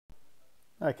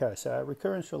Okay, so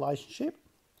recurrence relationship,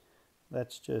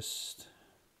 that's just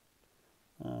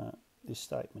this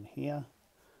statement here,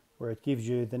 where it gives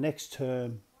you the next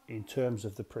term in terms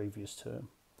of the previous term.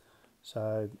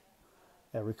 So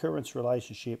our recurrence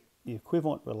relationship, the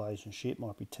equivalent relationship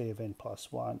might be t of n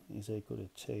plus 1 is equal to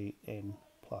t n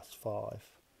plus 5.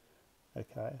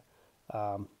 Okay,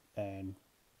 and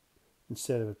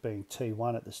instead of it being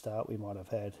t1 at the start, we might have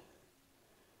had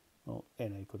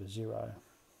n equal to 0.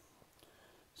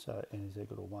 So n is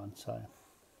equal to 1.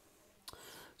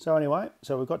 So anyway,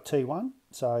 so we've got t1.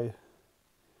 So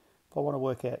if I want to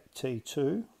work out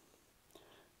t2,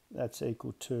 that's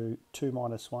equal to 2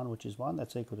 minus 1, which is 1.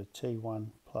 That's equal to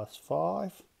t1 plus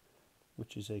 5,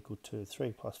 which is equal to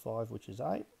 3 plus 5, which is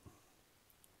 8.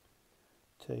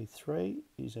 t3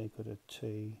 is equal to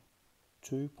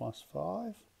t2 plus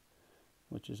 5,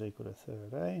 which is equal to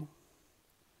 13.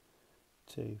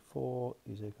 t4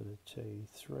 is equal to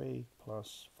t3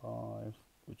 plus 5,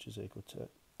 which is equal to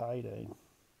 18.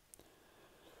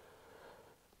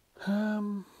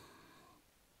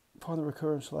 Find the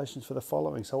recurrence relations for the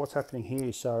following. So what's happening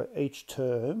here? So each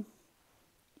term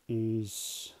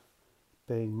is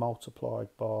being multiplied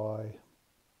by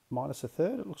minus a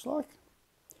third, it looks like.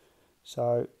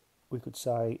 So we could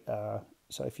say,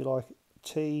 so if you like,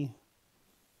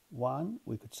 t1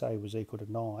 we could say was equal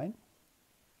to 9.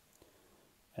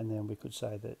 And then we could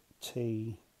say that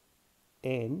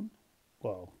tn,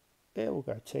 well, yeah, we'll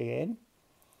go tn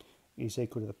is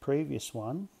equal to the previous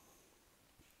one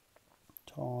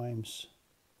times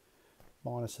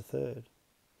minus a third.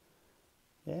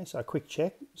 Yeah, so a quick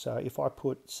check. So if I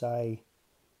put, say,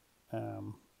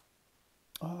 so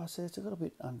it's a little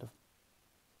bit under.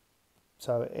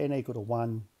 So n equal to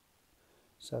 1.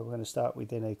 So we're going to start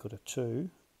with n equal to 2.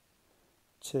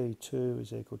 t2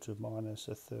 is equal to minus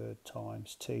a third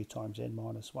times t times n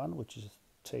minus 1, which is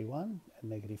t1, and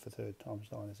negative a third times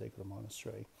 9 is equal to minus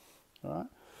 3. All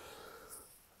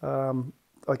right.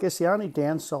 I guess the only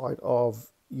downside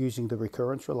of using the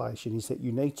recurrence relation is that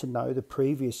you need to know the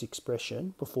previous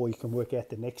expression before you can work out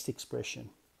the next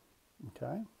expression.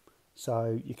 Okay,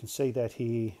 so you can see that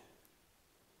here,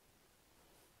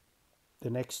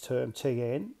 the next term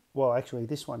tn, well actually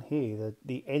this one here,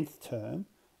 the nth term,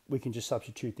 we can just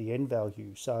substitute the n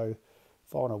value. So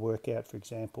if I want to work out, for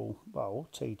example, well,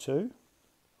 t2,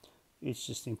 it's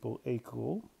just simple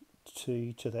equal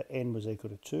t to the n was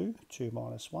equal to 2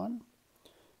 minus 1,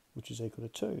 which is equal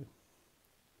to 2.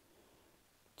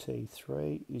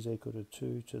 t3 is equal to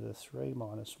 2 to the 3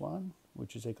 minus 1,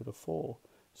 which is equal to 4.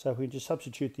 So we can just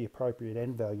substitute the appropriate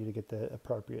n value to get the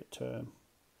appropriate term.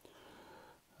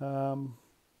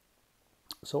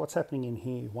 So what's happening in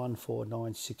here? 1, 4,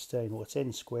 9, 16. Well, it's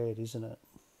n squared, isn't it?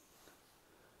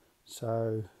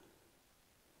 So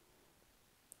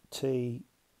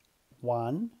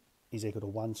t1 is equal to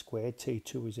 1 squared.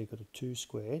 t2 is equal to 2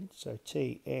 squared. So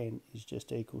tn is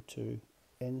just equal to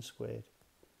n squared.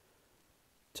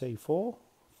 t4,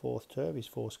 fourth term, is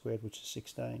 4 squared, which is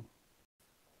 16.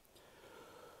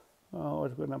 Oh,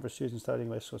 we've got a number of students studying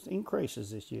West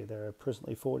increases this year. There are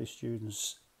presently 40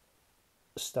 students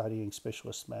studying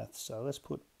specialist maths. So let's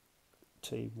put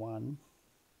t1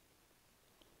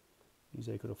 is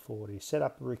equal to 40. Set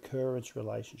up a recurrence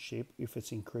relationship if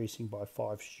it's increasing by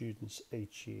 5 students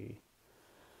each year.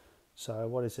 So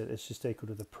what is it? It's just equal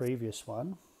to the previous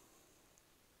one.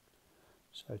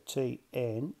 So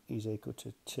tn is equal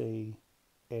to tn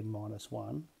minus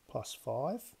 1 plus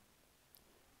 5.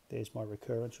 There's my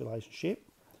recurrence relationship.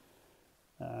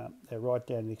 They write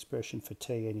down an expression for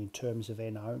tn in terms of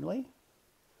n only.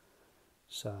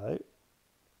 So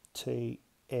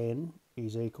tn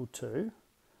is equal to,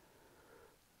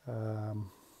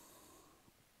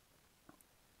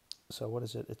 so what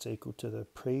is it? It's equal to the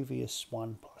previous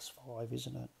 1 plus 5,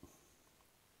 isn't it?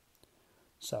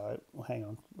 So, well, hang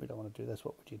on, we don't want to do that's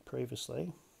what we did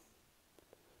previously.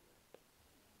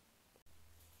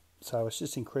 So it's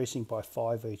just increasing by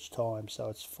 5 each time, so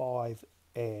it's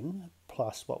 5n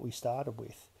plus what we started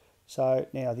with. So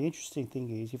now the interesting thing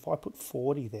is, if I put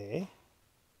 40 there,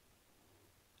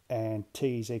 and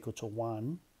t is equal to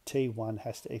 1, t1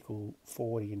 has to equal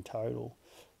 40 in total.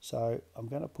 So I'm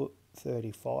going to put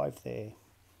 35 there.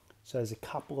 So there's a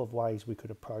couple of ways we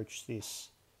could approach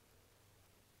this.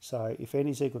 So if n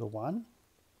is equal to 1,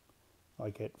 I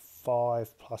get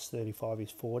 5 plus 35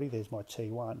 is 40. There's my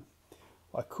t1.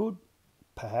 I could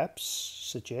perhaps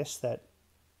suggest that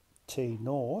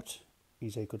t0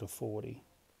 is equal to 40.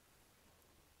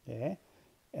 Yeah,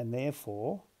 and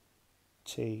therefore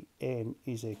tn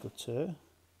is equal to,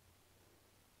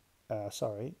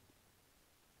 5n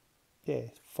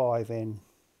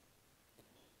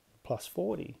plus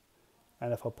 40.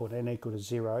 And if I put n equal to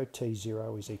 0,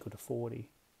 t0 is equal to 40.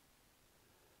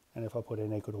 And if I put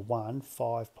n equal to 1,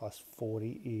 5 plus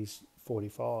 40 is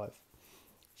 45.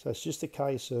 So it's just a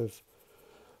case of,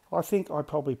 I think I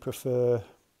probably prefer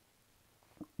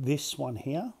this one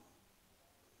here,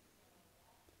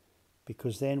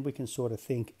 because then we can sort of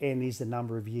think n is the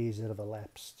number of years that have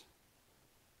elapsed.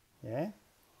 Yeah?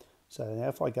 So now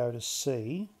if I go to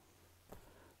C,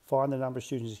 find the number of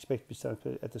students expected to be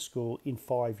studying at the school in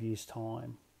 5 years'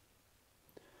 time.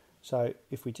 So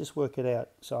if we just work it out,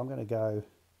 so I'm going to go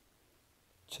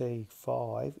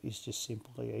T5 is just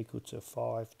simply equal to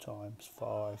 5 times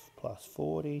 5 plus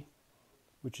 40,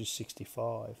 which is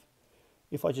 65.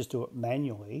 If I just do it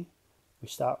manually, we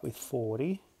start with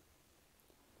 40,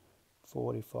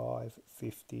 45,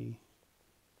 50,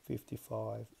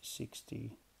 55,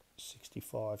 60,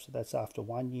 65. So that's after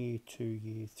 1 year, 2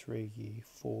 year, 3 year,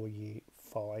 4 year,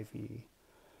 5 year.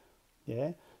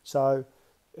 Yeah, so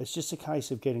it's just a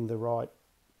case of getting the right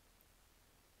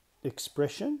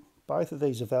expression. Both of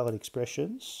these are valid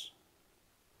expressions,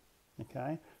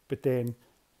 okay? But then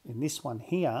in this one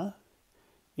here,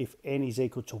 if n is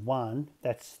equal to 1,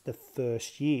 that's the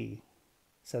first year.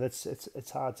 So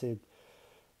it's hard to,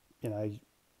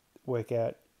 work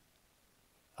out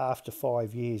after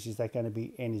 5 years, is that going to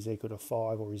be n is equal to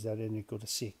 5 or is that n equal to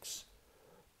 6?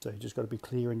 So you just got to be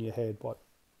clear in your head what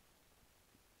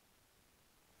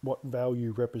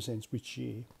value represents which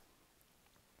year.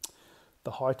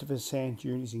 The height of a sand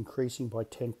dune is increasing by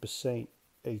 10%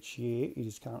 each year. It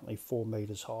is currently 4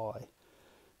 metres high.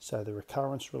 So the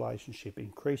recurrence relationship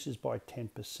increases by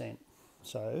 10%.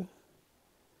 So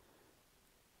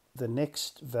the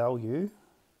next value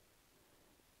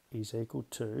is equal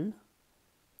to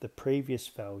the previous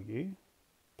value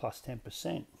plus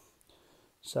 10%.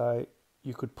 So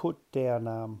you could put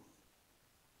down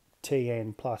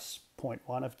Tn plus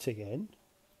 0.1 of Tn.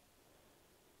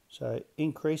 So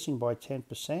increasing by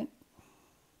 10%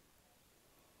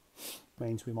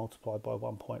 means we multiply by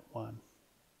 1.1.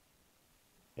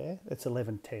 Yeah, that's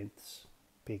 11/10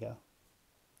 bigger.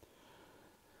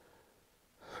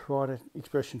 Write an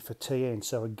expression for Tn.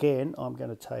 So again, I'm going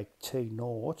to take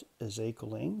T0 as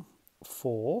equaling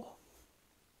 4.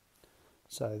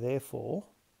 So therefore,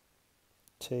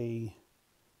 Tn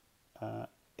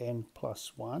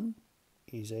plus 1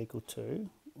 is equal to,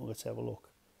 well, let's have a look,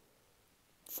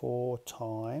 4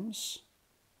 times,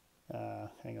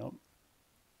 hang on,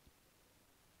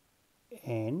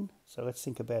 n. So let's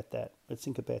think about that. Let's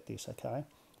think about this, okay?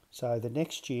 So the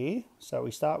next year, so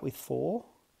we start with 4,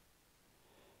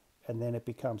 and then it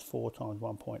becomes 4 times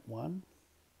 1.1.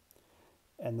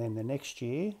 And then the next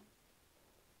year,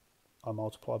 I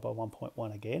multiply by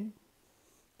 1.1 again.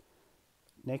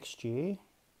 Next year,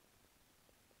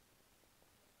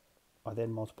 I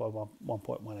then multiply by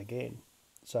 1.1 again.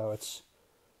 So it's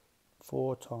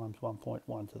 4 times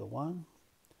 1.1 to the 1,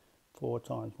 4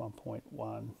 times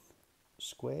 1.1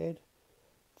 squared,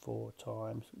 4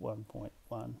 times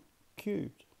 1.1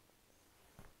 cubed.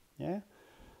 Yeah?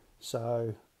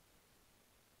 So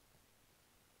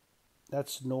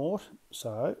that's naught.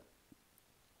 So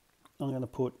I'm going to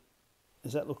put,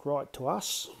 does that look right to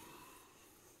us?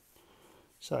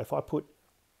 So if I put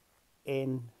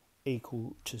n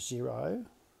equal to 0,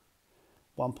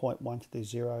 1.1 to the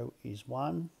 0 is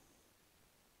 1.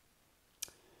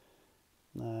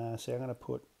 So I'm going to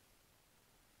put,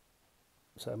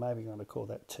 so maybe I'm going to call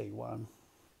that T1.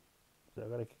 So I've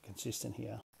got to get consistent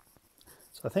here.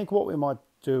 So I think what we might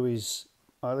do is,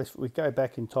 if we go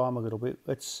back in time a little bit,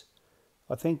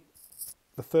 I think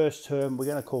the first term we're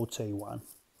going to call T1.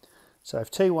 So if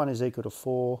T1 is equal to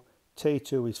 4,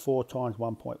 T2 is 4 times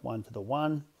 1.1 to the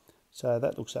 1. So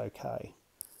that looks okay.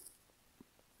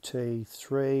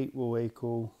 T3 will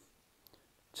equal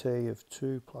T of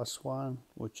 2 plus 1,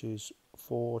 which is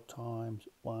 4 times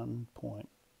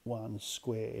 1.1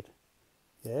 squared.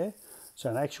 Yeah? So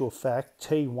in actual fact,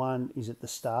 T1 is at the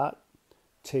start,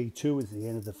 T2 is the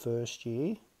end of the first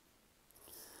year.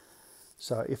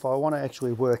 So if I want to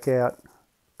actually work out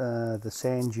the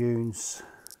sand dunes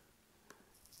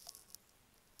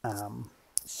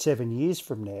 7 years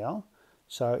from now,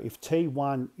 so if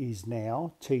T1 is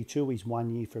now, T2 is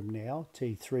 1 year from now,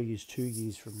 T3 is 2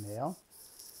 years from now.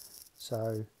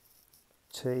 So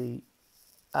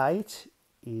T8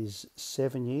 is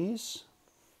 7 years.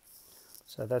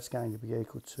 So that's going to be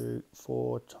equal to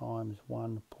 4 times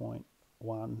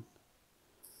 1.1.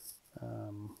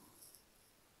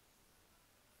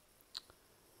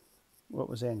 What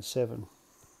was n? 7,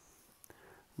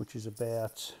 which is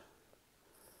about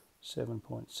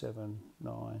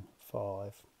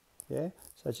 7.795. Yeah,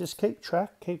 so just keep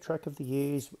track of the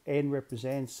years n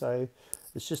represents. So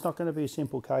it's just not going to be a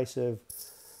simple case of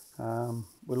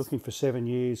we're looking for 7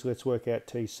 years, let's work out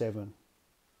T7.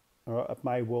 All right, it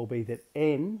may well be that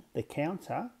n, the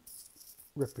counter,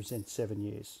 represents 7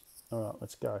 years. All right,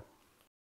 let's go.